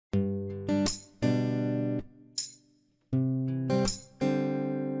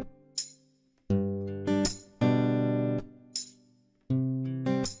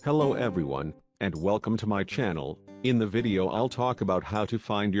Hello everyone, and welcome to my channel. In the video I'll talk about how to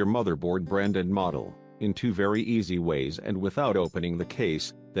find your motherboard brand and model, in two very easy ways and without opening the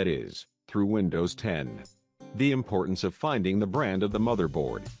case, that is, through Windows 10. The importance of finding the brand of the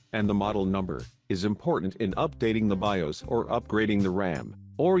motherboard, and the model number, is important in updating the BIOS or upgrading the RAM,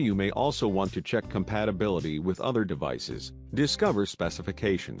 or you may also want to check compatibility with other devices, discover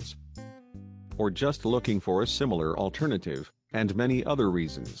specifications, or just looking for a similar alternative, and many other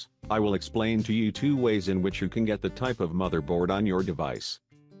reasons. I will explain to you two ways in which you can get the type of motherboard on your device.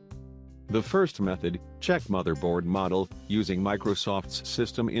 The first method, check motherboard model, using Microsoft's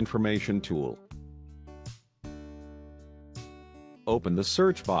System Information tool. Open the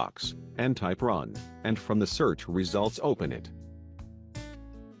search box, and type run, and from the search results open it.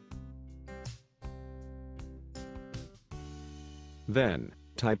 Then,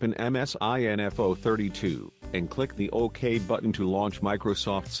 type in MSINFO32, and click the OK button to launch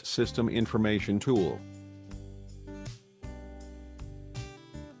Microsoft's System Information tool.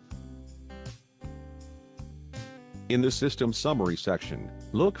 In the System Summary section,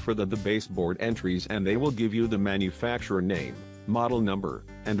 look for the baseboard entries and they will give you the manufacturer name, model number,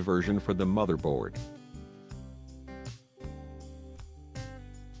 and version for the motherboard.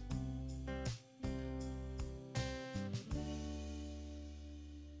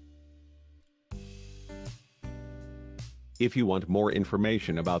 If you want more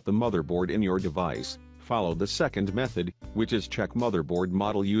information about the motherboard in your device, follow the second method, which is check motherboard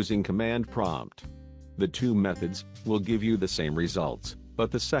model using command prompt. The two methods will give you the same results, but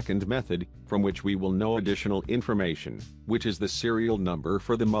the second method, from which we will know additional information, which is the serial number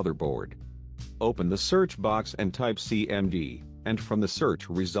for the motherboard. Open the search box and type CMD, and from the search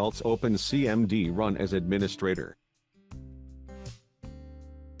results open CMD Run as administrator.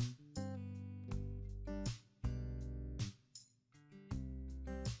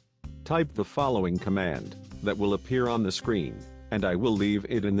 Type the following command, that will appear on the screen, and I will leave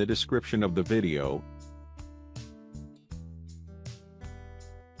it in the description of the video.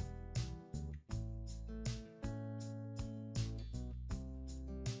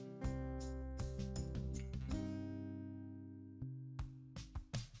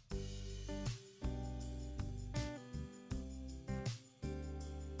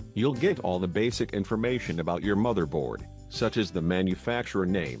 You'll get all the basic information about your motherboard, such as the manufacturer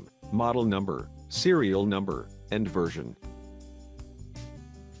name, model number, serial number, and version.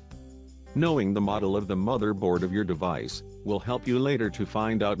 Knowing the model of the motherboard of your device will help you later to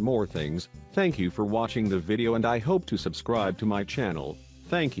find out more things. Thank you for watching the video and I hope to subscribe to my channel.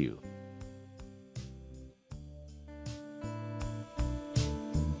 Thank you.